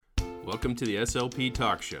Welcome to the SLP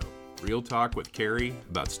Talk Show. Real talk with Carrie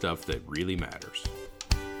about stuff that really matters.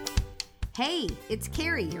 Hey, it's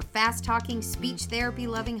Carrie, your fast-talking, speech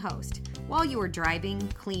therapy-loving host. While you are driving,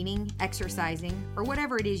 cleaning, exercising, or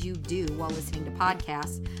whatever it is you do while listening to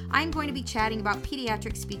podcasts, I'm going to be chatting about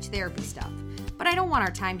pediatric speech therapy stuff. But I don't want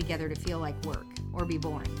our time together to feel like work or be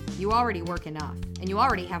boring. You already work enough, and you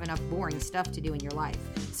already have enough boring stuff to do in your life.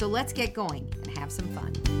 So let's get going and have some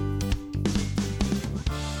fun.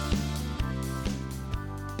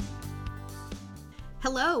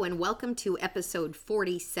 Hello and welcome to episode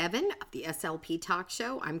 47 of the SLP Talk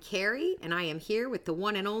Show. I'm Carrie and I am here with the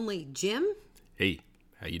one and only Jim. Hey,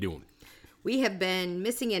 how you doing? We have been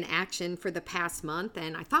missing in action for the past month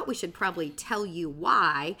and I thought we should probably tell you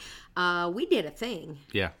why. We did a thing.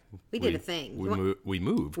 Yeah. We did a thing. We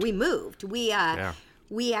moved.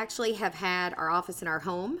 We actually have had our office in our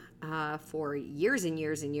home for years and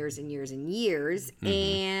years and years and years and years. Mm-hmm.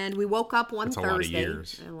 And we woke up one Thursday.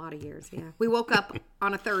 A lot of years, yeah. We woke up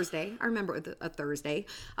on a Thursday. I remember a Thursday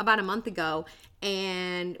about a month ago.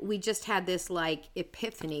 And we just had this like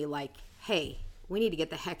epiphany, like, hey, we need to get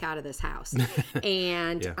the heck out of this house.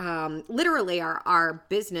 And literally our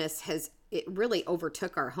business it really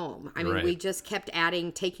overtook our home. I mean, We just kept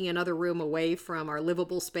taking another room away from our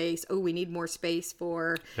livable space. Oh, we need more space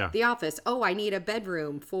for the office. Oh, I need a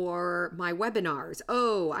bedroom for my webinars.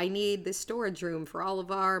 Oh, I need this storage room for all of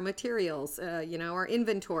our materials, our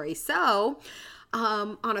inventory. So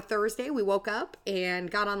on a Thursday, we woke up and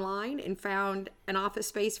got online and found an office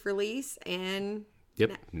space for lease and...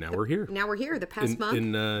 Yep. Now we're here. The past month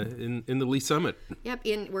in the Lee Summit. Yep.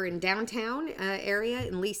 We're in downtown area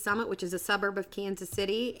in Lee Summit, which is a suburb of Kansas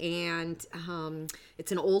City, and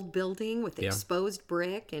it's an old building with exposed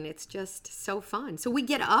brick, and it's just so fun. So we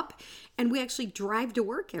get up and we actually drive to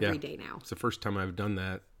work every day now. It's the first time I've done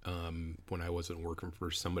that when I wasn't working for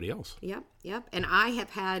somebody else. Yep. And I have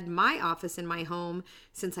had my office in my home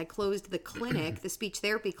since I closed the clinic, the speech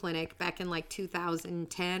therapy clinic, back in like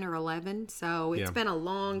 2010 or 11. So it's been a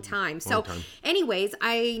long time. Anyways,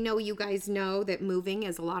 I know you guys know that moving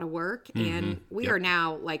is a lot of work, and we are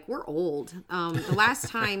now we're old. The last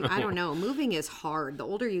time, I don't know, moving is hard. The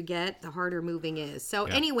older you get, the harder moving is. So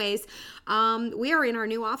anyways, we are in our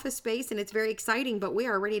new office space, and it's very exciting, but we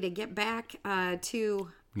are ready to get back to...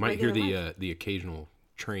 You might hear the occasional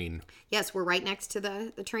train. Yes, we're right next to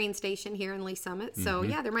the train station here in Lee Summit. So,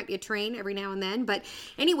 there might be a train every now and then. But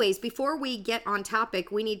anyways, before we get on topic,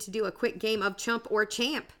 we need to do a quick game of Chump or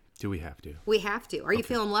Champ. Do we have to? We have to. Are you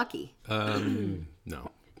feeling lucky?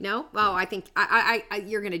 No. No? Oh, I think I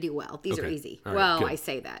you're going to do well. These are easy. All right, good. I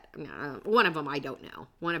say that. One of them I don't know.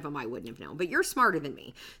 One of them I wouldn't have known. But you're smarter than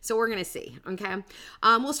me. So we're going to see. Okay?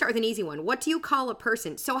 We'll start with an easy one. What do you call a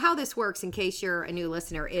person? So how this works, in case you're a new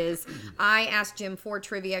listener, is I ask Jim 4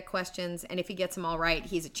 trivia questions, and if he gets them all right,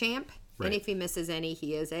 he's a champ. Right. And if he misses any,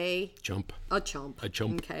 he is a... Chump. A chump. A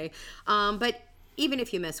chump. Okay. But... even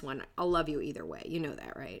if you miss one, I'll love you either way. You know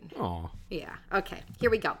that, right? Aw. Yeah. Okay.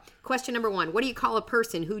 Here we go. Question number 1. What do you call a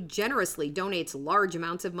person who generously donates large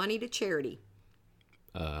amounts of money to charity?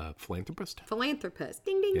 Philanthropist. Philanthropist.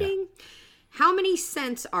 Ding, ding, ding. How many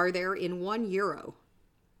cents are there in €1?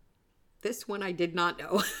 This one I did not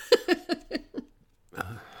know.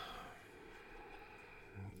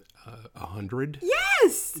 100?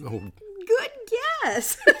 Yes! Oh. Good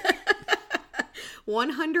guess.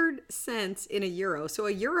 100 cents in €1. So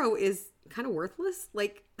 €1 is kind of worthless.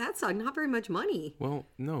 That's not very much money. Well,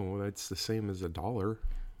 no, that's the same as $1.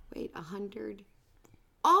 Wait, 100.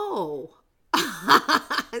 Oh.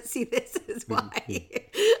 See, this is why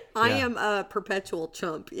I am a perpetual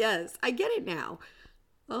chump. Yes, I get it now.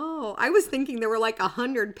 Oh, I was thinking there were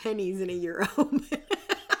 100 pennies in €1.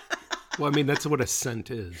 Well, I mean, that's what a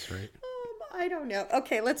cent is, right? I don't know.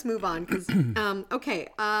 Okay, let's move on. Who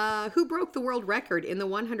broke the world record in the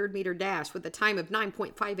 100-meter dash with a time of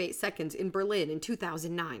 9.58 seconds in Berlin in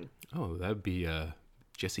 2009? Oh, that would be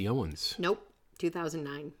Jesse Owens. Nope,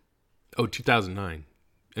 2009. Oh, 2009.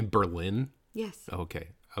 In Berlin? Yes. Okay,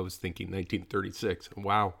 I was thinking 1936.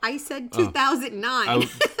 Wow. I said 2009.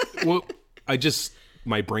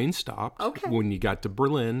 My brain stopped when you got to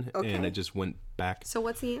Berlin, and it just went back. So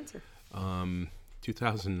what's the answer?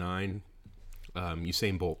 2009.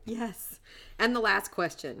 Usain Bolt. Yes. And the last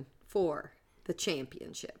question for the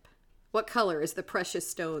championship. What color is the precious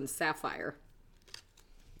stone sapphire?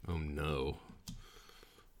 Oh, no.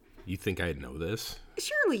 You think I'd know this?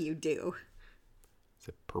 Surely you do. Is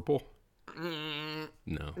it purple? No.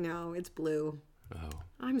 No, it's blue. Oh.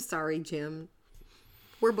 I'm sorry, Jim.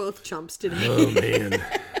 We're both chumps today. Oh, man.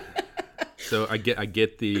 So I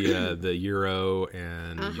get the Euro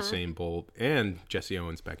and Usain Bolt and Jesse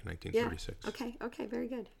Owens back in 1936. Yeah. Okay, very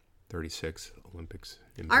good. 36 Olympics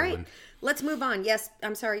in All Berlin. right, let's move on. Yes,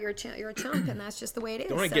 I'm sorry, you're a chump, and that's just the way it is.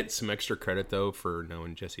 Don't I get some extra credit, though, for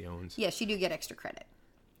knowing Jesse Owens? Yes, you do get extra credit.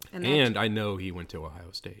 And I know he went to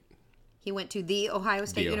Ohio State. He went to the Ohio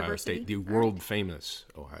State University? Ohio State, the world-famous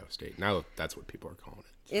Ohio State. Now that's what people are calling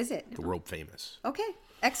it. Is it? The world-famous. Okay,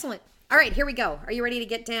 excellent. All right, here we go. Are you ready to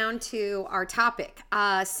get down to our topic?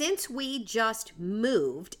 Since we just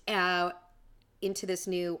moved into this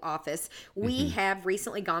new office, we have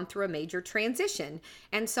recently gone through a major transition.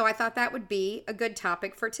 And so I thought that would be a good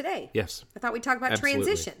topic for today. Yes. I thought we'd talk about Absolutely.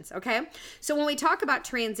 transitions, okay? So when we talk about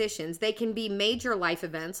transitions, they can be major life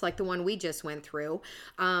events like the one we just went through.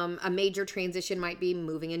 A major transition might be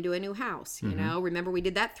moving into a new house, you know? Remember we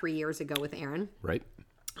did that 3 years ago with Aaron. Right.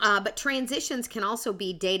 But transitions can also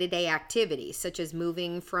be day-to-day activities, such as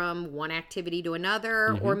moving from one activity to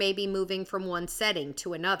another, or maybe moving from one setting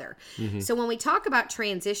to another. So when we talk about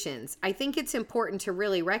transitions, I think it's important to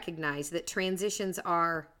really recognize that transitions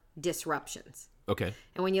are disruptions. Okay.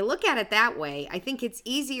 And when you look at it that way, I think it's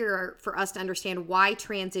easier for us to understand why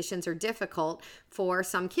transitions are difficult for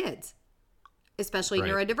some kids, especially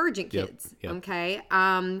neurodivergent kids. Yep. Okay.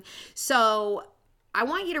 So I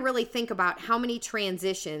want you to really think about how many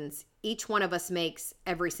transitions each one of us makes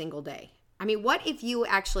every single day. I mean, what if you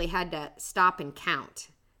actually had to stop and count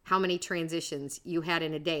how many transitions you had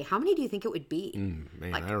in a day? How many do you think it would be?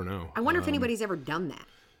 Man, I don't know. I wonder if anybody's ever done that.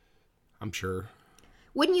 I'm sure.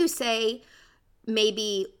 Wouldn't you say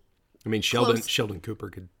maybe... I mean, Sheldon Cooper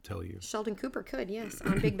could tell you. Sheldon Cooper could, yes,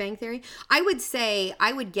 on Big Bang Theory. I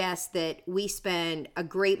would guess that we spend a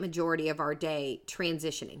great majority of our day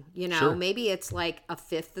transitioning. You know, Sure. Maybe it's like a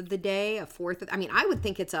fifth of the day, a fourth. I mean, I would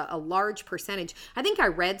think it's a large percentage. I think I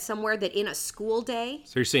read somewhere that in a school day.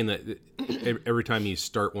 So you're saying that every time you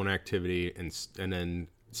start one activity and then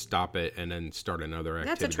stop it and then start another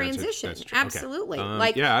activity. That's a transition. That's Absolutely.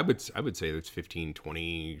 Okay. I would say that's 15,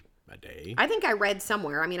 20 a day. I think I read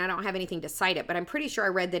somewhere, I mean, I don't have anything to cite it, but I'm pretty sure I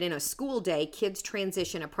read that in a school day, kids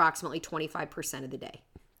transition approximately 25% of the day.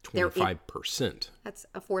 25%? That's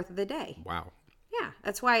a fourth of the day. Wow. Yeah,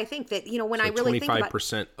 that's why I think that, you know, when I really think about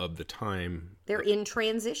 25% of the time they're in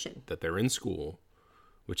transition. that they're in school,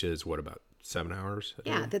 which is what, about 7 hours a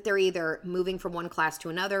day? Yeah, that they're either moving from one class to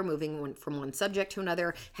another, moving from one subject to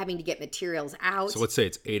another, having to get materials out. So let's say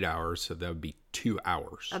it's 8 hours, so that would be 2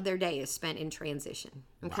 hours. Of their day is spent in transition.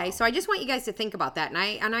 Okay, So I just want you guys to think about that.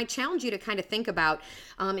 And I challenge you to kind of think about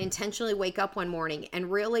intentionally wake up one morning and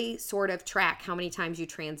really sort of track how many times you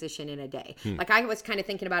transition in a day. Like I was kind of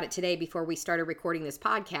thinking about it today before we started recording this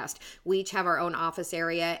podcast. We each have our own office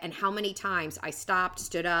area, and how many times I stopped,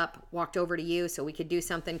 stood up, walked over to you so we could do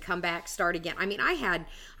something, come back, start again. I mean,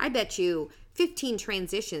 I bet you 15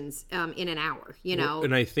 transitions in an hour, you know. Well,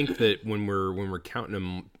 and I think that when we're counting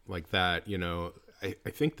them like that, you know,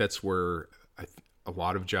 I think that's where a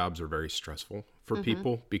lot of jobs are very stressful for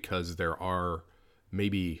people, because there are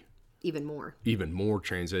maybe even more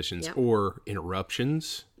transitions or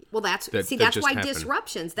interruptions. Well, that's why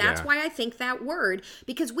disruptions. That's why I think that word,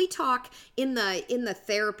 because we talk in the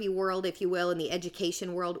therapy world, if you will, in the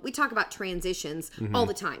education world, we talk about transitions all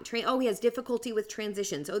the time. He has difficulty with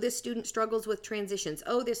transitions. Oh, this student struggles with transitions.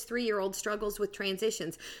 Oh, this 3-year-old struggles with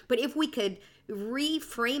transitions. But if we could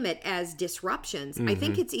reframe it as disruptions, I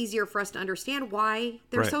think it's easier for us to understand why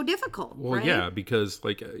they're so difficult. Well, right? yeah, because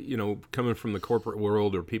like, you know, coming from the corporate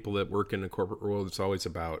world or people that work in the corporate world, it's always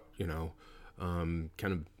about, you know,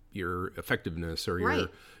 kind of your effectiveness or your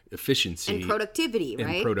efficiency and productivity,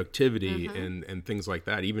 and things like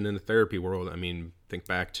that. Even in the therapy world, I mean, think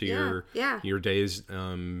back to your days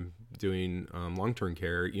doing long-term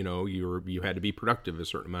care. You know, you had to be productive a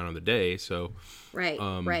certain amount of the day. So right.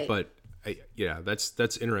 But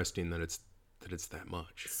that's interesting that it's that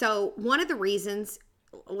much. So one of the reasons,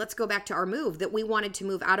 let's go back to our move, that we wanted to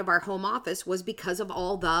move out of our home office was because of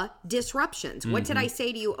all the disruptions. What did I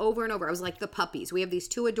say to you over and over? I was like, the puppies. We have these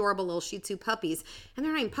 2 adorable little Shih Tzu puppies, and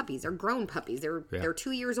they're not even puppies. They're grown puppies. They're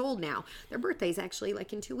 2 years old now. Their birthday's actually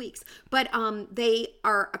like in 2 weeks. But they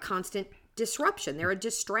are a constant disruption. They're a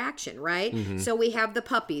distraction, right? So we have the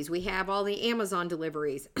puppies. We have all the Amazon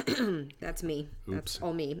deliveries. That's me. Oops. That's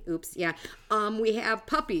all me. Oops. Yeah. We have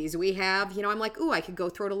puppies. We have, you know, I'm like, ooh, I could go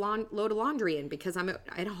throw a load of laundry in because I'm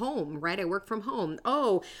at home, right? I work from home.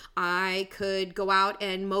 Oh, I could go out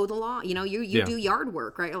and mow the lawn. You know, you do yard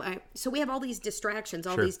work, right? So we have all these distractions,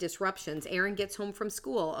 all these disruptions. Aaron gets home from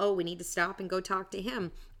school. Oh, we need to stop and go talk to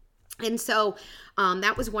him. And so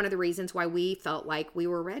that was one of the reasons why we felt like we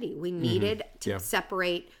were ready. We needed to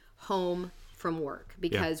separate home from work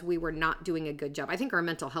because we were not doing a good job. I think our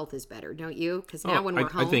mental health is better, don't you? Because now when we're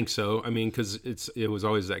home. I think so. I mean, because it was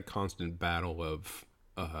always that constant battle of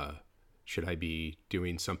should I be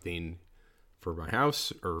doing something for my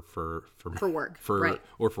house or for work,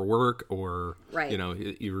 or for work, or right.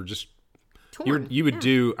 You were just torn. You would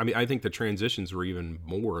do. I mean, I think the transitions were even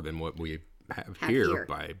more than what we have here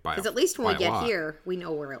by because at least when we get here, we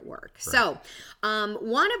know we're at work. Right. So,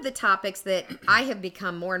 one of the topics that I have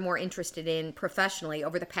become more and more interested in professionally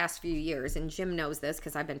over the past few years, and Jim knows this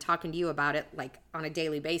because I've been talking to you about it like on a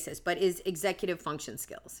daily basis, but is executive function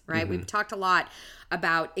skills, right? We've talked a lot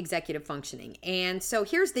about executive functioning. And so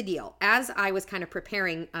here's the deal. As I was kind of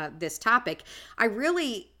preparing this topic, it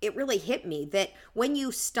really hit me that when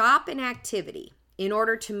you stop an activity in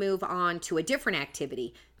order to move on to a different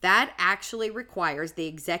activity, that actually requires the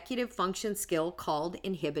executive function skill called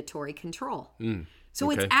inhibitory control. So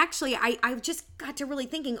it's actually, I've just got to really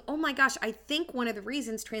thinking, oh my gosh, I think one of the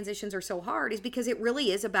reasons transitions are so hard is because it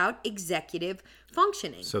really is about executive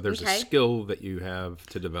functioning. So there's a skill that you have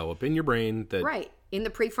to develop in your brain that... Right, in the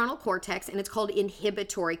prefrontal cortex, and it's called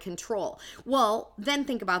inhibitory control. Well, then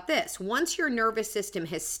think about this. Once your nervous system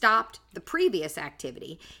has stopped the previous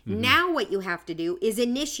activity, now what you have to do is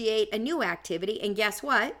initiate a new activity, and guess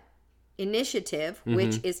what? Initiative,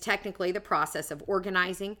 which is technically the process of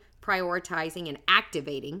organizing, prioritizing, and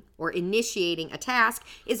activating or initiating a task,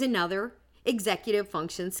 is another executive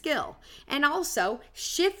function skill. And also,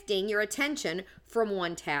 shifting your attention from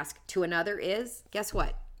one task to another is, guess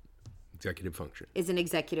what? Executive function. Is an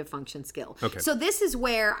executive function skill. Okay. So this is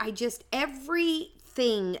where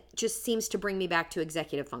everything just seems to bring me back to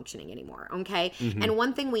executive functioning anymore, okay? And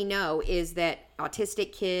one thing we know is that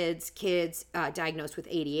autistic kids diagnosed with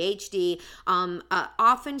ADHD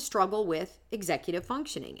often struggle with executive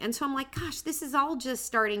functioning. And so I'm like, gosh, this is all just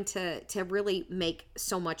starting to really make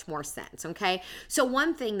so much more sense, okay? So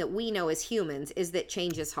one thing that we know as humans is that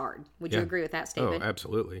change is hard. Would you agree with that statement? Oh,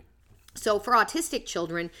 absolutely. So for autistic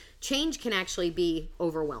children, change can actually be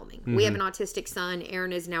overwhelming. We have an autistic son.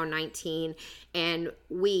 Aaron is now 19. And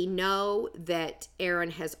we know that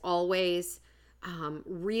Aaron has always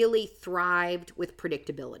really thrived with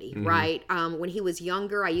predictability, right? When he was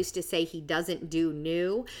younger, I used to say he doesn't do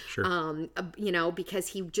new, because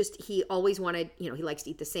he always wanted, he likes to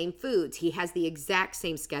eat the same foods. He has the exact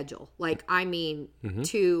same schedule. Like, I mean,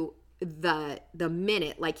 to the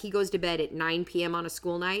minute, like he goes to bed at 9 p.m. on a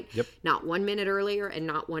school night, not 1 minute earlier and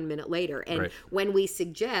not 1 minute later. And when we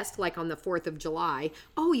suggest, like on the 4th of July,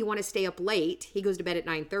 oh, you want to stay up late? He goes to bed at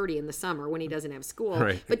 9:30 in the summer when he doesn't have school.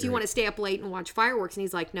 But do you want to stay up late and watch fireworks? And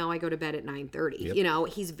he's like, no, I go to bed at 9:30.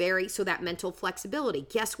 He's so that mental flexibility.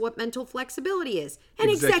 Guess what mental flexibility is? An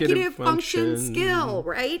executive function skill,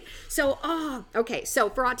 right? So, So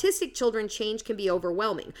for autistic children, change can be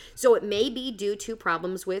overwhelming. So it may be due to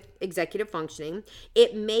problems with executive functioning.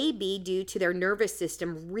 It may be due to their nervous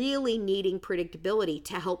system really needing predictability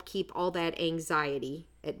to help keep all that anxiety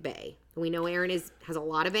at bay. We know Aaron has a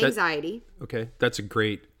lot of anxiety. That's a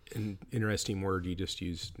great and interesting word you just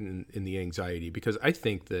used in the anxiety, because I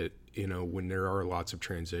think that, when there are lots of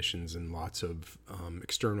transitions and lots of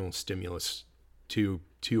external stimulus to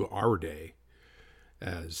our day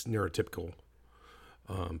as neurotypical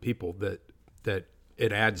people, that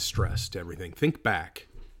it adds stress to everything. Think back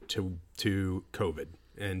to COVID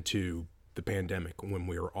and to the pandemic when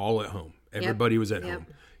we were all at home. Everybody was at home.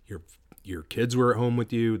 Your kids were at home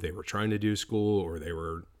with you. They were trying to do school, or they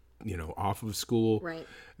were, off of school. Right.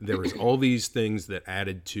 There was all these things that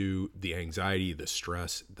added to the anxiety, the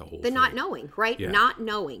stress, the whole thing. Not knowing, right? Yeah. Not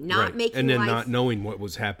knowing, not making and then life... not knowing what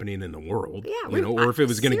was happening in the world. Or if it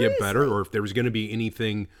was going to get better, or if there was going to be any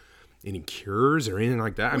cures or anything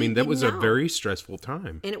like that. I mean, that was a very stressful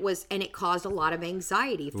time. And it caused a lot of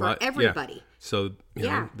anxiety for everybody. Yeah. So,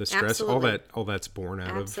 the stress, all that's born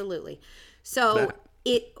out of. Absolutely. So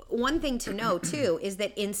one thing to know too is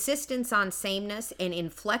that insistence on sameness and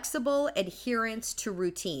inflexible adherence to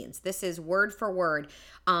routines. This is word for word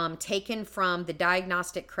taken from the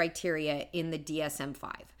diagnostic criteria in the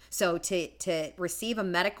DSM-5. So to receive a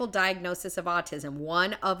medical diagnosis of autism,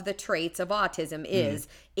 one of the traits of autism is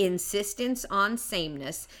insistence on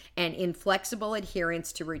sameness and inflexible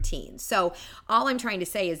adherence to routines. So all I'm trying to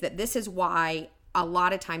say is that this is why a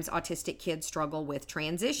lot of times autistic kids struggle with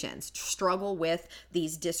transitions, struggle with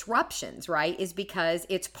these disruptions, right? Is because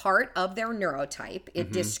it's part of their neurotype.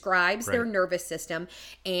 It describes their nervous system,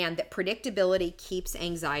 and that predictability keeps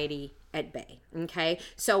anxiety at bay. Okay.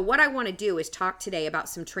 So what I want to do is talk today about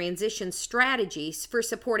some transition strategies for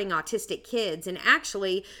supporting autistic kids, and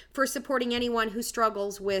actually for supporting anyone who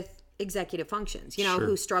struggles with executive functions,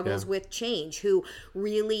 who struggles with change, who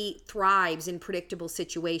really thrives in predictable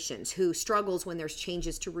situations, who struggles when there's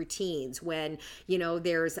changes to routines, when,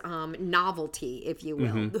 there's novelty, if you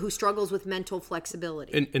will, who struggles with mental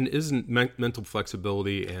flexibility. And isn't mental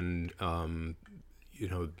flexibility and,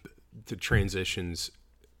 the transitions,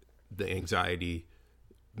 the anxiety,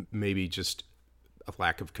 maybe just a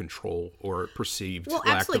lack of control or perceived lack of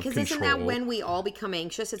control? Well, absolutely, because isn't that when we all become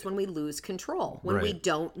anxious? It's when we lose control, when we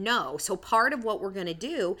don't know. So part of what we're going to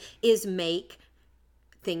do is make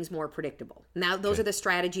things more predictable. Now, those are the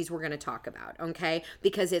strategies we're going to talk about, okay?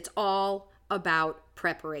 Because it's all about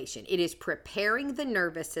preparation. It is preparing the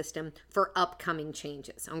nervous system for upcoming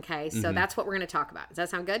changes, okay? So that's what we're going to talk about. Does that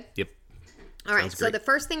sound good? Yep. All right, so the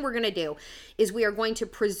first thing we're going to do is we are going to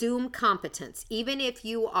presume competence. Even if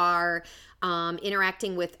you are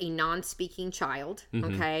interacting with a non-speaking child,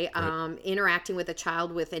 okay, interacting with a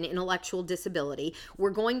child with an intellectual disability,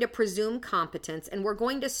 we're going to presume competence, and we're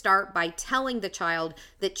going to start by telling the child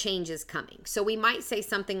that change is coming. So we might say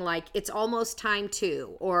something like, it's almost time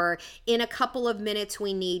to, or in a couple of minutes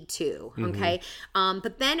we need to, okay?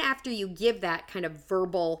 But then after you give that kind of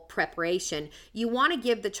verbal preparation, you want to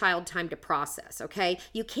give the child time to process, okay?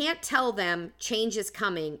 You can't tell them change is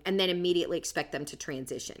coming and then immediately expect them to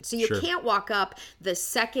transition. So you can't walk up the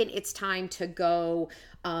second it's time to go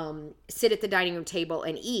sit at the dining room table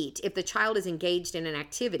and eat. If the child is engaged in an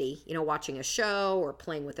activity, watching a show or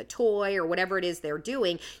playing with a toy or whatever it is they're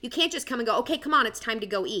doing, you can't just come and go, okay, come on, it's time to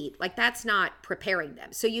go eat. Like, that's not preparing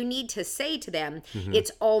them. So you need to say to them,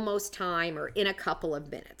 it's almost time, or in a couple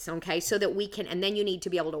of minutes, okay? So that we can, and then you need to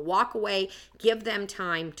be able to walk away, give them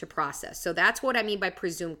time to process. So that's what I mean by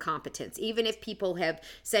presumed competence. Even if people have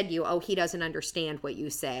said to you, oh, he doesn't understand what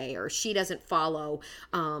you say, or she doesn't follow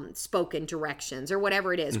spoken directions, or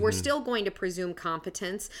whatever it is, we're still going to presume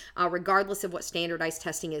competence, regardless of what standardized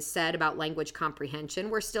testing has said about language comprehension.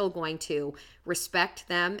 We're still going to respect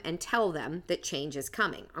them and tell them that change is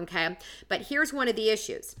coming, okay? But here's one of the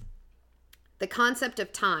issues. The concept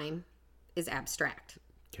of time is abstract.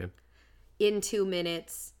 Okay. In 2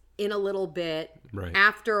 minutes, in a little bit,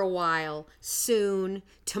 after a while, soon,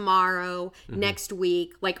 tomorrow, next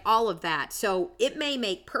week, like all of that. So it may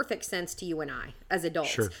make perfect sense to you and I as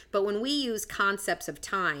adults. But when we use concepts of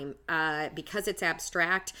time, because it's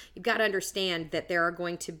abstract, you've got to understand that there are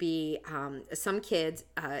going to be some kids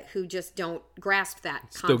who just don't grasp that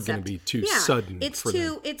concept. It's still going to be too sudden. It's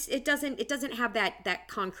too. Them. It doesn't have that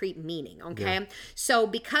concrete meaning. Okay. So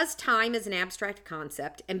because time is an abstract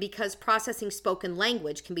concept, and because processing spoken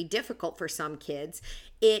language can be difficult for some kids,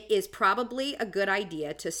 it is probably a good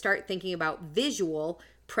idea to start thinking about visual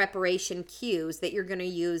preparation cues that you're going to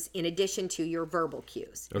use in addition to your verbal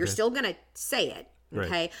cues. You're still going to say it,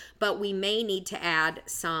 okay? But we may need to add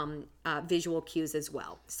some visual cues as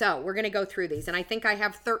well. So we're going to go through these, and I think I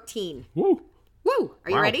have 13. Woo!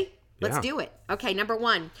 Are you ready? Let's do it. Okay, number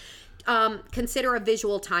 1. Consider a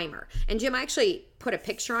visual timer. And Jim, I actually put a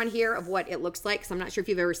picture on here of what it looks like, because I'm not sure if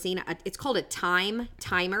you've ever seen it. It's called a time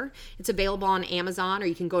timer. It's available on Amazon, or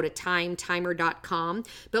you can go to timetimer.com.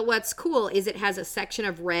 But what's cool is it has a section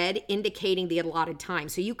of red indicating the allotted time.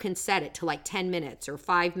 So you can set it to like 10 minutes or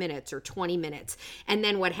 5 minutes or 20 minutes. And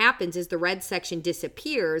then what happens is the red section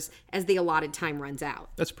disappears as the allotted time runs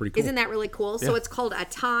out. That's pretty cool. Isn't that really cool? Yeah. So it's called a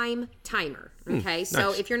time timer. Okay,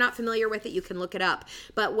 so if you're not familiar with it, you can look it up.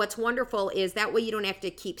 But what's wonderful is that way you don't have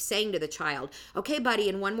to keep saying to the child, okay, buddy,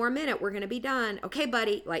 in 1 more minute, we're going to be done. Okay,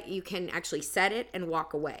 buddy, like you can actually set it and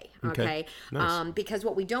walk away. Okay. Nice. Because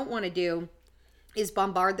what we don't want to do is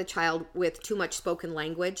bombard the child with too much spoken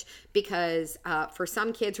language, because for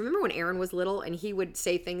some kids, remember when Aaron was little and he would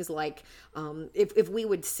say things like, if we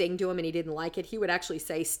would sing to him and he didn't like it, he would actually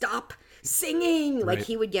say, stop singing. Like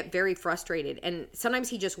he would get very frustrated, and sometimes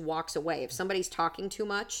he just walks away. If somebody's talking too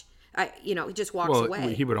much, he just walks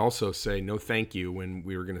away. He would also say no thank you when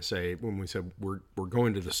we said we're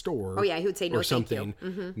going to the store. Oh yeah, he would say no or something.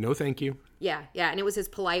 Thank you. No thank you. Yeah, and it was his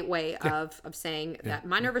polite way of saying that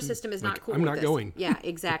my nervous system is not cool. I'm with not this. going. Yeah,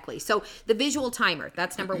 exactly. So the visual timer,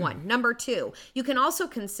 that's number 1. Number 2, you can also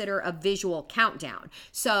consider a visual countdown.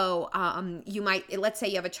 So you might, let's say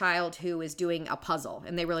you have a child who is doing a puzzle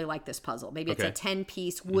and they really like this puzzle. Maybe it's a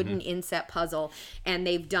 10-piece wooden inset puzzle, and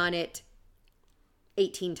they've done it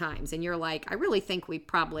 18 times, and you're like, I really think we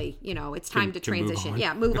probably, it's time to transition.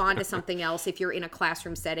 Move on to something else if you're in a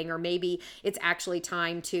classroom setting, or maybe it's actually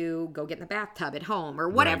time to go get in the bathtub at home, or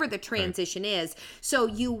whatever the transition is. So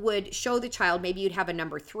you would show the child, maybe you'd have a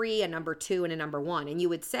number 3, a number 2, and a number 1. And you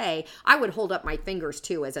would say, I would hold up my fingers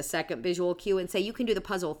too as a second visual cue and say, you can do the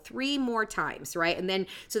puzzle 3 more times, right? And then,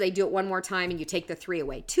 so they do it 1 more time and you take the 3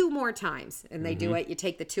 away, 2 more times, and they do it, you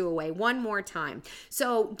take the 2 away, 1 more time.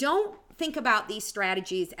 So don't think about these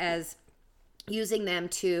strategies as using them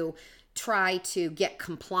to try to get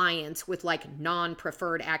compliance with like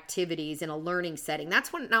non-preferred activities in a learning setting.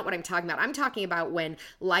 That's not what I'm talking about. I'm talking about when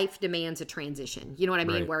life demands a transition. You know what I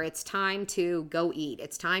mean? Right. Where it's time to go eat.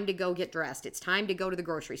 It's time to go get dressed. It's time to go to the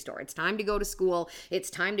grocery store. It's time to go to school. It's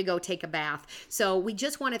time to go take a bath. So we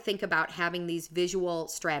just want to think about having these visual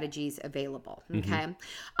strategies available. Okay.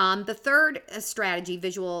 The third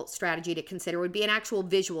visual strategy to consider would be an actual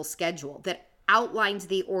visual schedule that outlines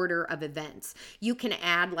the order of events. You can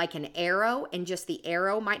add like an arrow, and just the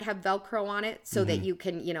arrow might have Velcro on it so that you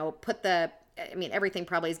can, put everything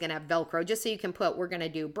probably is going to have Velcro, just so you can put, we're going to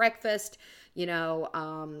do breakfast, we're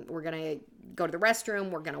going to go to the restroom,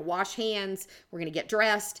 we're going to wash hands, we're going to get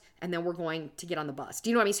dressed, and then we're going to get on the bus. Do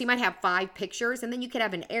you know what I mean? So you might have 5 pictures, and then you could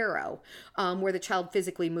have an arrow where the child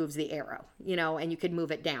physically moves the arrow, and you could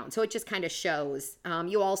move it down. So it just kind of shows.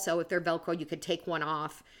 You also, if they're Velcro, you could take one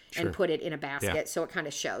off and put it in a basket. So it kind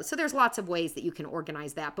of shows. So there's lots of ways that you can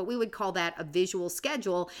organize that, but we would call that a visual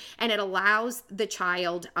schedule, and it allows the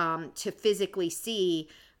child to physically see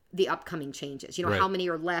the upcoming changes. How many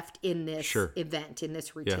are left in this event, in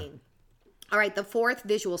this routine. All right, the fourth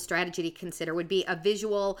visual strategy to consider would be a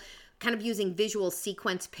visual, kind of using visual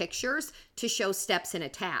sequence pictures to show steps in a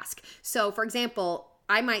task. So, for example,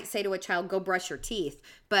 I might say to a child, go brush your teeth.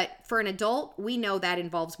 But for an adult, we know that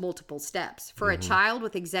involves multiple steps. For a child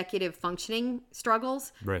with executive functioning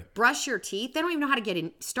struggles, brush your teeth. They don't even know how to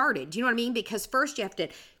get started. Do you know what I mean? Because first you have to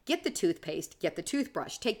get the toothpaste, get the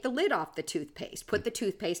toothbrush, take the lid off the toothpaste, put the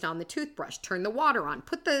toothpaste on the toothbrush, turn the water on,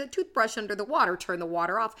 put the toothbrush under the water, turn the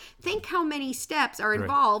water off. Think how many steps are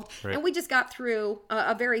involved. And we just got through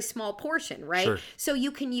a very small portion, right? So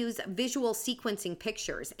you can use visual sequencing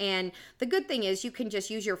pictures. And the good thing is you can just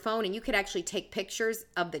use your phone, and you could actually take pictures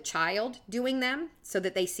of the child doing them so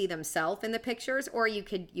that they see themselves in the pictures, or you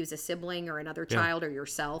could use a sibling or another child or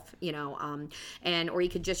yourself, or you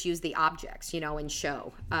could just use the objects, and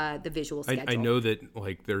show the visual schedule. I know that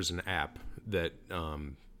like there's an app that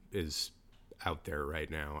is out there right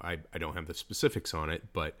now. I don't have the specifics on it,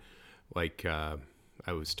 but like I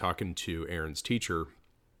was talking to Aaron's teacher,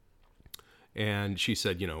 and she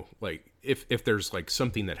said, like if there's like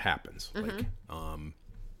something that happens, like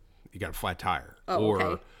you got a flat tire,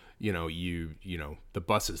 or the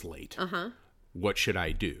bus is late. What should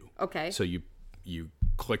I do? Okay. So you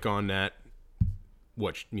click on that.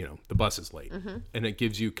 The bus is late, and it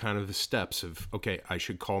gives you kind of the steps of, okay, I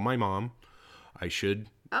should call my mom. I should.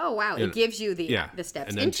 Oh wow! It gives you the steps.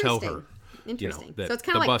 And then tell her. Interesting. So it's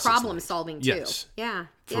kind of like problem solving too. Yes. Yeah.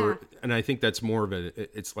 And I think that's more of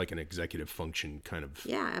it's like an executive function kind of.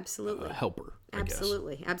 Yeah, absolutely. Helper.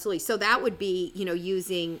 Absolutely. So that would be,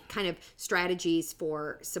 using kind of strategies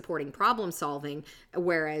for supporting problem solving,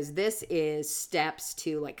 whereas this is steps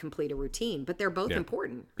to like complete a routine, but they're both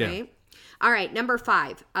important, right? Yeah. All right, number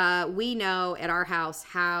 5. We know at our house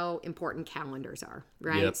how important calendars are,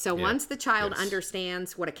 right? Yep, so once the child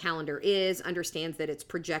understands what a calendar is, understands that it's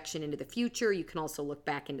projection into the future, you can also look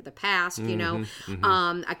back into the past,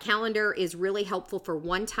 a calendar is really helpful for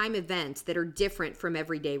one-time events that are different from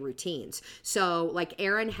everyday routines. So like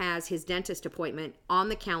Aaron has his dentist appointment on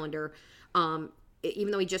the calendar,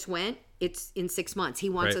 even though he just went, it's in 6 months. He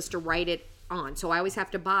wants us to write it on. So I always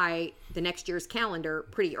have to buy the next year's calendar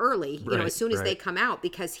pretty early, as soon as they come out,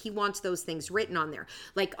 because he wants those things written on there.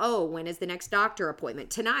 Like, when is the next doctor appointment?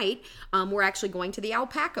 Tonight, we're actually going to the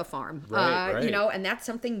alpaca farm, and that's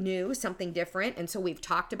something new, something different. And so we've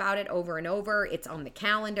talked about it over and over. It's on the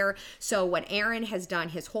calendar. So what Aaron has done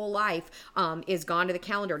his whole life is gone to the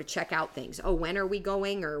calendar to check out things. Oh, when are we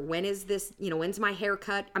going? Or when is this, when's my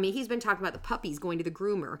haircut? I mean, he's been talking about the puppies going to the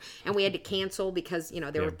groomer, and we had to cancel because,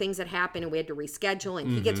 there were things that happened and we had to reschedule,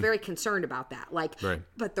 and he gets very concerned about that.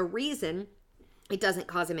 But the reason it doesn't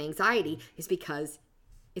cause him anxiety is because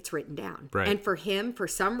it's written down. And for him, for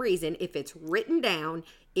some reason, if it's written down,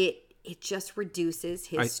 it just reduces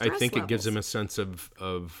his stress I think levels. It gives him a sense of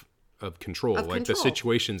control. Like the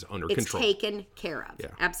situation's under control. It's taken care of. Yeah.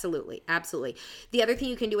 Absolutely. Absolutely. The other thing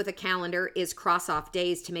you can do with a calendar is cross off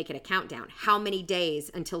days to make it a countdown. How many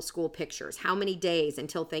days until school pictures? How many days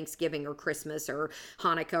until Thanksgiving or Christmas or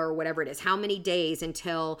Hanukkah or whatever it is? How many days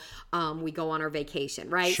until we go on our vacation,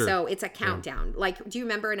 right? Sure. So it's a countdown. Yeah. Like, do you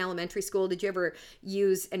remember in elementary school, did you ever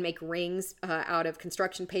use and make rings out of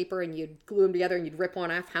construction paper and you'd glue them together and you'd rip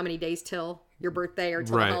one off? How many days till your birthday or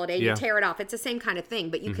till the holiday, you tear it off. It's the same kind of thing,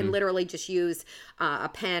 but you can literally just use a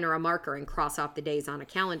pen or a marker and cross off the days on a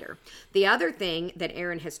calendar. The other thing that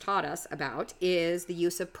Aaron has taught us about is the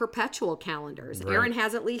use of perpetual calendars. Right. Aaron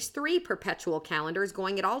has at least 3 perpetual calendars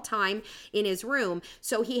going at all time in his room.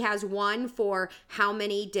 So he has one for how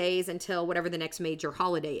many days until whatever the next major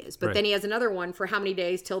holiday is. But then he has another one for how many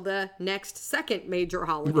days till the next second major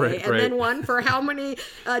holiday. And then one for how many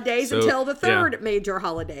days until the third major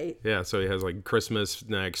holiday. Yeah, so he has like Christmas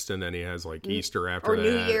next, and then he has like Easter after that. Or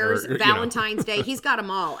New Year's, Valentine's Day. He's got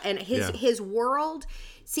them all. And his world,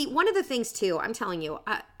 see, one of the things too, I'm telling you,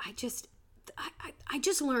 I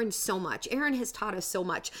just learned so much. Aaron has taught us so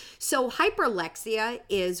much. So hyperlexia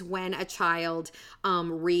is when a child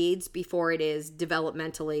reads before it is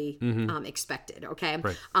developmentally expected, okay?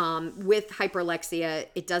 Right. With hyperlexia,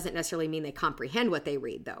 it doesn't necessarily mean they comprehend what they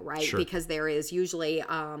read, though, right? Sure. Because there is usually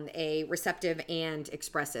a receptive and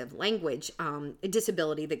expressive language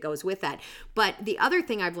disability that goes with that. But the other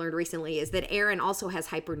thing I've learned recently is that Aaron also has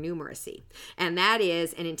hypernumeracy, and that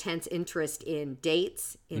is an intense interest in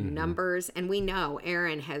dates, in numbers, and we know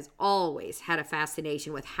Aaron has always had a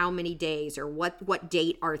fascination with how many days or what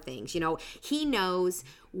date are things. You know, he knows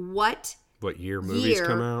what year movies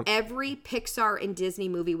come out. Every Pixar and Disney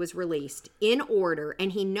movie was released in order,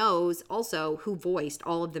 and he knows also who voiced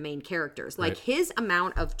all of the main characters. Like his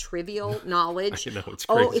amount of trivial knowledge. I know, it's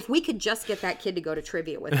crazy. Oh, if we could just get that kid to go to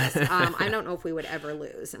trivia with us, I don't know if we would ever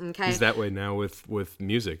lose. Okay, he's that way now with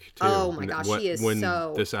music too. Oh my gosh, he is when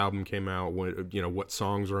this album came out. What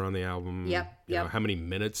songs were on the album? Yep. You know, how many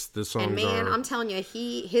minutes the songs are. And man, I'm telling you,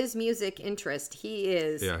 his music interest,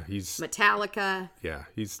 he's Metallica. Yeah,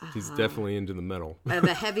 he's definitely into the metal.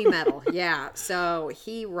 The heavy metal, yeah. So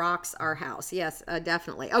he rocks our house. Yes,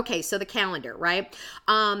 definitely. Okay, so the calendar, right?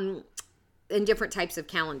 And different types of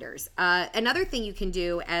calendars. Another thing you can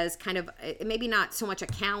do as kind of, maybe not so much a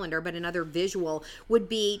calendar, but another visual would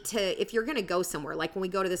be if you're going to go somewhere, like when we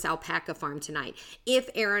go to this alpaca farm tonight, if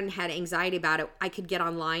Aaron had anxiety about it, I could get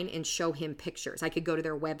online and show him pictures. I could go to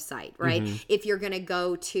their website, right? If you're going to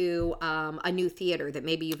go to a new theater that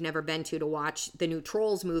maybe you've never been to watch the new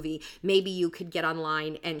Trolls movie, maybe you could get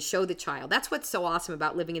online and show the child. That's what's so awesome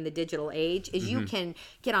about living in the digital age is you can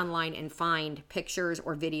get online and find pictures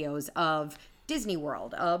or videos of Disney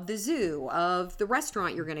World, of the zoo, of the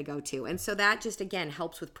restaurant you're going to go to. And so that just, again,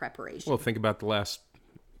 helps with preparation. Well, think about the last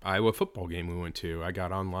Iowa football game we went to. I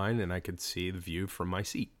got online and I could see the view from my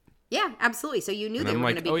seat. Yeah, absolutely. So you knew they were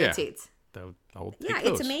going to be good seats. I'll take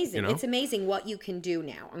those, it's amazing. You know? It's amazing what you can do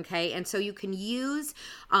now, okay? And so you can use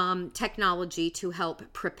technology to help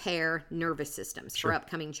prepare nervous systems for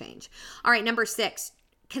upcoming change. All right, number 6.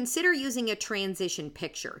 Consider using a transition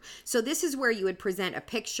picture. So this is where you would present a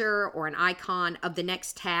picture or an icon of the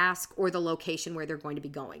next task or the location where they're going to be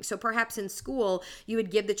going. So perhaps in school, you would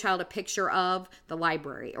give the child a picture of the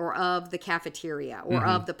library or of the cafeteria or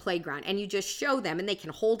of the playground, and you just show them, and they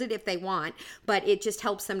can hold it if they want, but it just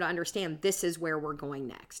helps them to understand this is where we're going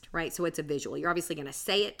next, right? So it's a visual. You're obviously going to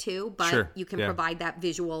say it too, but you can provide that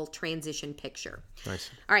visual transition picture. Nice.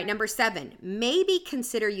 All right, number 7, maybe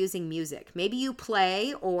consider using music. Maybe you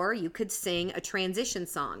play or you could sing a transition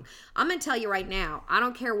song. I'm going to tell you right now, I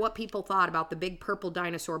don't care what people thought about the big purple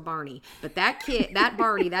dinosaur Barney, but that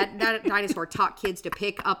Barney, that dinosaur taught kids to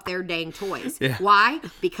pick up their dang toys. Yeah. Why?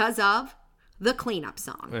 Because of the cleanup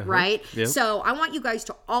song, right? Yep. So I want you guys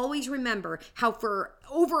to always remember how for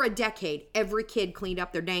over a decade, every kid cleaned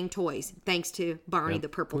up their dang toys thanks to Barney the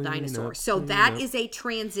Purple Dinosaur. So that is a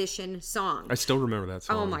transition song. I still remember that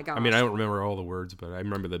song. Oh my gosh. I mean, I don't remember all the words, but I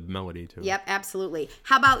remember the melody too. Yep, absolutely.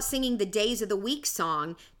 How about singing the Days of the Week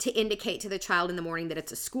song to indicate to the child in the morning that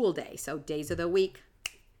it's a school day? So Days of the Week,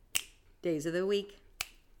 Days of the Week.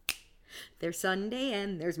 There's Sunday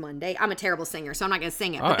and there's Monday. I'm a terrible singer, so I'm not going to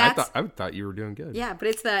sing it. But I thought you were doing good. Yeah, but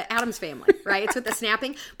it's the Addams Family, right? It's with the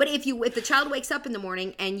snapping. But if the child wakes up in the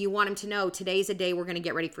morning and you want him to know today's a day we're going to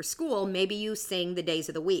get ready for school, maybe you sing the Days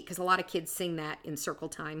of the Week, because a lot of kids sing that in circle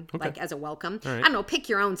time, like as a welcome. Right. I don't know, pick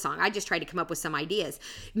your own song. I just tried to come up with some ideas.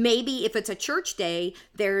 Maybe if it's a church day,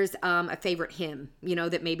 there's a favorite hymn,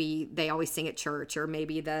 that maybe they always sing at church, or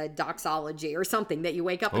maybe the doxology or something that you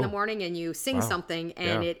wake up in the morning and you sing something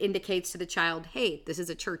and it indicates indicates to the child, hey, this is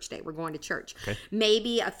a church day. We're going to church. Okay.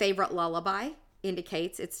 Maybe a favorite lullaby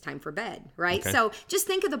indicates it's time for bed, right? Okay. So just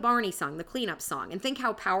think of the Barney song, the cleanup song, and think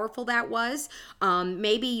how powerful that was.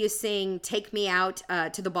 Maybe you sing Take Me Out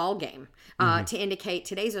to the Ball Game to indicate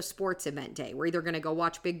today's a sports event day. We're either going to go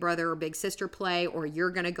watch Big Brother or Big Sister play, or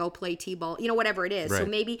you're going to go play T-ball, whatever it is.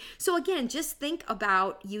 Right. So again, just think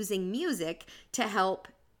about using music to help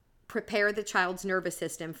prepare the child's nervous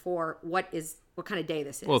system for what kind of day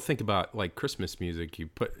this is. Well, think about like Christmas music.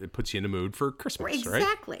 It puts you in the mood for Christmas,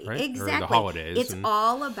 exactly, right? Exactly. Or the holidays. It's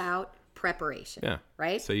all about preparation. Yeah.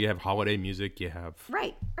 Right? So you have holiday music, you have...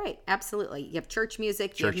 Right. Absolutely. You have church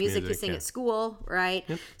music, you have music you sing yeah. at school, right?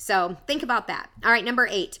 Yep. So think about that. All right, number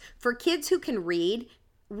 8. For kids who can read,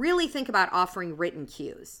 really think about offering written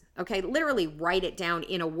cues. Okay, literally write it down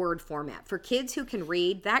in a word format. For kids who can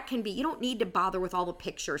read, that can be, you don't need to bother with all the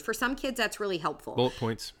pictures. For some kids, that's really helpful. Bullet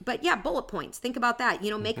points. But yeah, bullet points. Think about that.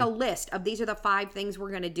 Make a list of these are the 5 things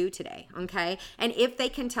we're going to do today. Okay. And if they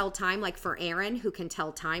can tell time, like for Aaron, who can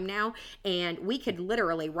tell time now, and we could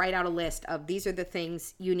literally write out a list of these are the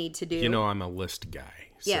things you need to do. I'm a list guy.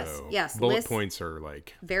 Yes. Bullet Lists, points are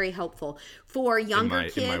like very helpful for younger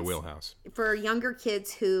kids. In my wheelhouse. For younger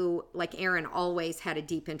kids who, like Aaron, always had a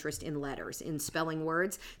deep interest in letters, in spelling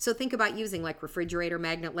words. So think about using like refrigerator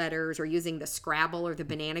magnet letters, or using the Scrabble or the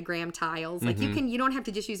Bananagram tiles. Like you don't have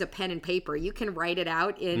to just use a pen and paper. You can write it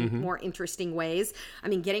out in more interesting ways. I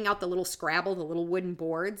mean, getting out the little Scrabble, the little wooden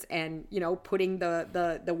boards, and putting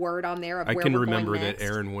the word on there of where we're going next. I can remember that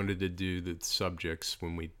Aaron wanted to do the subjects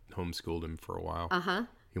when we homeschooled him for a while.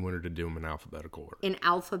 He wanted to do them in alphabetical order. In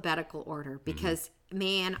alphabetical order, because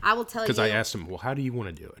man, I will tell you. Because I asked him, well, how do you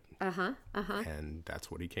want to do it? And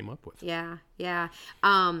that's what he came up with. Yeah.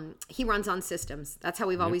 He runs on systems. That's how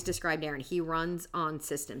we've always described Aaron. He runs on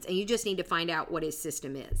systems, and you just need to find out what his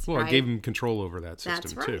system is. Well, right? I gave him control over that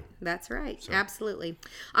system too. That's right. So. Absolutely.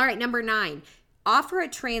 All right, number 9. Offer a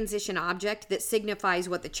transition object that signifies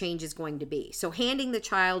what the change is going to be. So handing the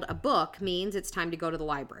child a book means it's time to go to the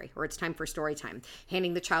library, or it's time for story time.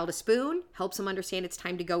 Handing the child a spoon helps them understand it's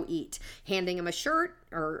time to go eat. Handing them a shirt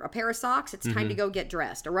or a pair of socks, it's time to go get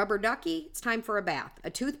dressed. A rubber ducky, it's time for a bath. A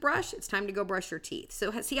toothbrush, it's time to go brush your teeth.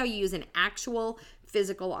 So see how you use an actual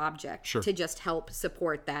physical object to just help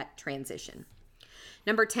support that transition.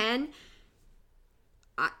 Number 10,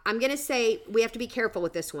 I'm going to say we have to be careful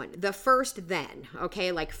with this one. The first then,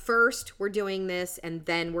 okay? Like first we're doing this and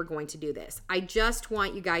then we're going to do this. I just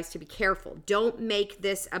want you guys to be careful. Don't make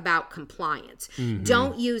this about compliance.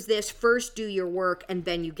 Don't use this first do your work and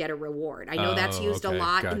then you get a reward. I know that's used a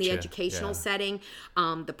lot in the educational setting.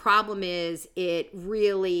 The problem is it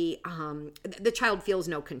really, the child feels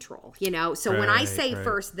no control, So when I say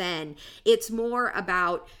first then, it's more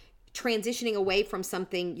about transitioning away from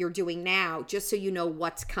something you're doing now just so you know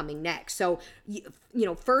what's coming next. So,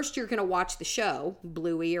 first you're going to watch the show,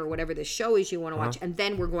 Bluey or whatever the show is you want to watch, and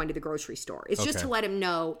then we're going to the grocery store. It's just to let him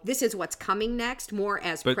know this is what's coming next, more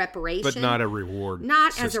as preparation. But not a reward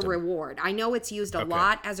Not system. As a reward. I know it's used a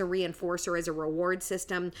lot as a reinforcer, as a reward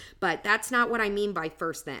system, but that's not what I mean by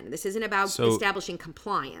first then. This isn't about establishing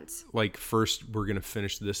compliance. Like first we're going to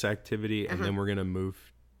finish this activity and then we're going to move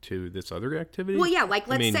to this other activity? Well, yeah, like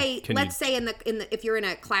let's say in the if you're in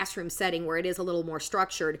a classroom setting where it is a little more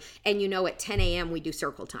structured, and at 10 a.m. we do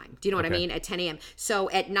circle time. Do you know what I mean? At 10 a.m. So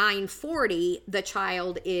at 9:40, the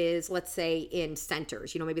child is, let's say, in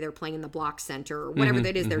centers. Maybe they're playing in the block center or whatever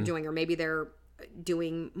that is they're doing, or maybe they're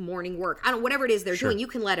doing morning work. I don't know, whatever it is they're doing, you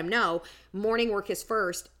can let them know morning work is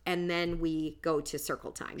first and then we go to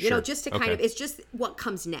circle time. Just to kind of, it's just what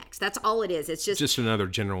comes next. That's all it is. It's just another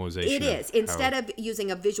generalization. It is. Instead of using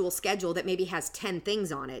a visual schedule that maybe has 10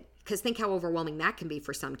 things on it, because think how overwhelming that can be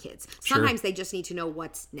for some kids. Sometimes they just need to know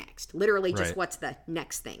what's next. Literally just what's the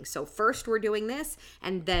next thing. So first we're doing this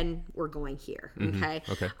and then we're going here. Okay.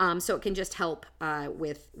 So it can just help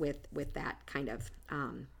with that kind of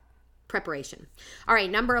preparation. All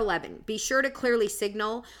right, number 11, be sure to clearly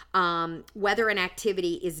signal whether an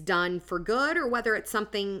activity is done for good or whether it's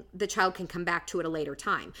something the child can come back to at a later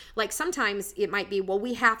time. Like sometimes it might be, well,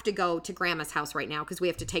 we have to go to grandma's house right now because we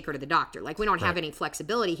have to take her to the doctor. Like we don't have any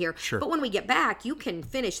flexibility here. But when we get back, you can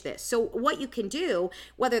finish this. So what you can do,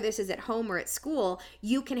 whether this is at home or at school,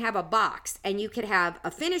 you can have a box and you could have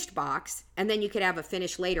a finished box and then you could have a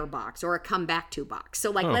finish later box or a come back to box.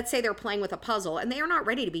 So like let's say they're playing with a puzzle and they are not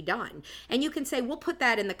ready to be done. fine. And you can say, we'll put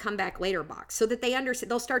that in the come back later box so that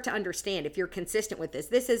they'll start to understand if you're consistent with this.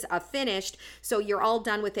 This is a finished, so you're all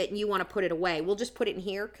done with it and you want to put it away. We'll just put it in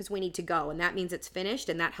here because we need to go. And that means it's finished,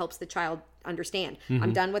 and that helps the child understand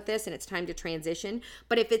I'm done with this and it's time to transition.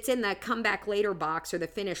 But if it's in the come back later box or the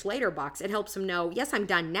finish later box, it helps them know, yes, I'm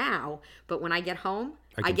done now, but when I get home,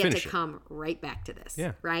 I get to come right back to this.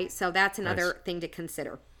 Yeah. Right? So that's another thing to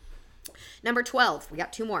consider. Number 12, we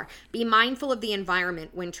got 2 more. Be mindful of the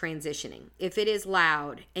environment when transitioning. If it is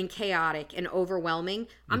loud and chaotic and overwhelming,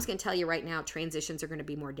 I'm just going to tell you right now, transitions are going to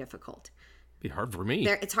be more difficult. Be hard for me.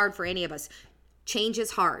 It's hard for any of us. Change is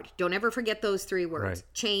hard. Don't ever forget those 3 words.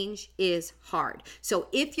 Right. Change is hard. So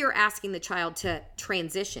if you're asking the child to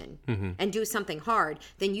transition and do something hard,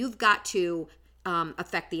 then you've got to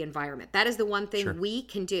affect the environment. That is the one thing we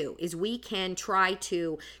can do, is we can try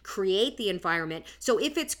to create the environment. So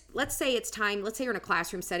if it's, let's say you're in a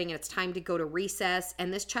classroom setting and it's time to go to recess,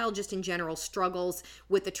 and this child just in general struggles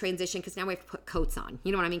with the transition because now we have to put coats on.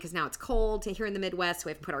 You know what I mean? Because now it's cold here in the Midwest, so we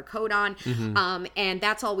have to put our coat on. And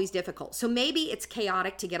that's always difficult. So maybe it's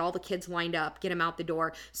chaotic to get all the kids lined up, get them out the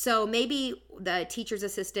door. So maybe the teacher's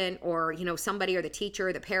assistant or, somebody, or the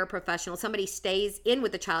teacher, the paraprofessional, somebody stays in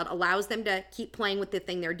with the child, allows them to keep playing with the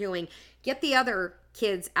thing they're doing, get the other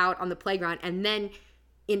kids out on the playground, and then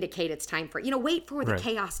indicate it's time for, wait for the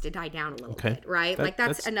chaos to die down a little bit, right?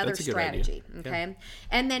 That's another strategy. Okay. Yeah.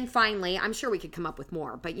 And then finally, I'm sure we could come up with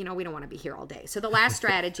more, but we don't want to be here all day. So the last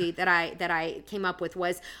strategy that I came up with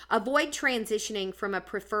was avoid transitioning from a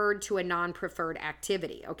preferred to a non-preferred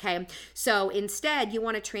activity. Okay. So instead, you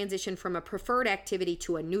want to transition from a preferred activity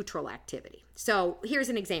to a neutral activity. So here's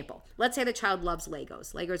an example. Let's say the child loves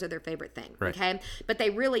Legos. Legos are their favorite thing, okay? But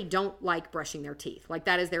they really don't like brushing their teeth. Like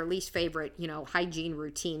that is their least favorite, hygiene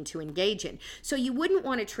routine to engage in. So you wouldn't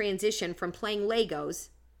want to transition from playing Legos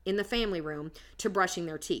in the family room to brushing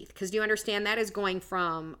their teeth. Because do you understand, that is going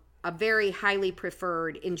from a very highly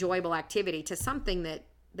preferred, enjoyable activity to something that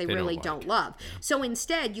they really don't love. Yeah. So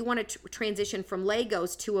instead, you want to transition from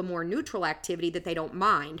Legos to a more neutral activity that they don't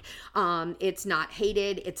mind. It's not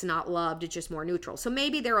hated, it's not loved, it's just more neutral. So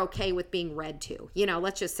maybe they're okay with being read to.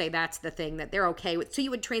 Let's just say that's the thing that they're okay with. So you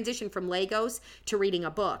would transition from Legos to reading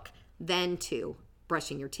a book, then to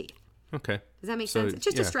brushing your teeth. Okay. Does that make sense? It's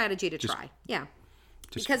just a strategy to try. Yeah.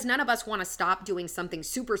 Because none of us want to stop doing something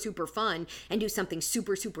super, super fun and do something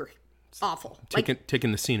super, super awful.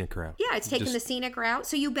 Taking the scenic route. Yeah, it's taking the scenic route.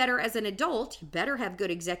 So you better, as an adult, have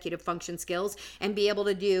good executive function skills and be able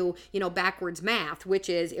to do, backwards math, which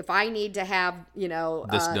is if I need to have,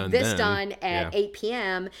 this done at 8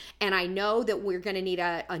 p.m. and I know that we're going to need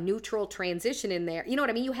a neutral transition in there. You know what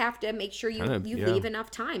I mean? You have to make sure you leave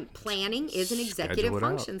enough time. Planning is an executive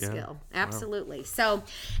function skill. Absolutely. Wow. So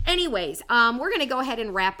anyways, we're going to go ahead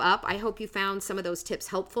and wrap up. I hope you found some of those tips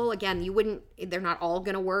helpful. Again, they're not all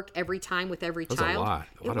going to work every time with every child.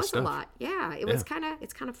 It was a lot. Yeah, it's kind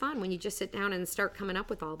of fun when you just sit down and start coming up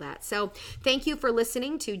with all that. So thank you for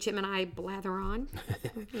listening to Jim and I blather on.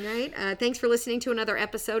 Right? Thanks for listening to another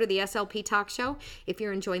episode of the SLP Talk Show. If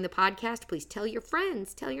you're enjoying the podcast, please tell your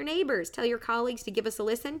friends, tell your neighbors, tell your colleagues to give us a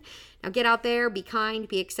listen. Now get out there, be kind,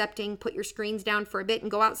 be accepting, put your screens down for a bit and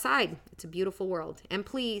go outside. It's a beautiful world. And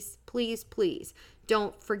please, please, please,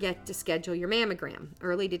 don't forget to schedule your mammogram.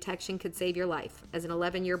 Early detection could save your life. As an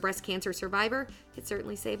 11-year breast cancer survivor, it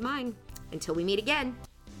certainly saved mine. Until we meet again,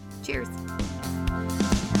 cheers.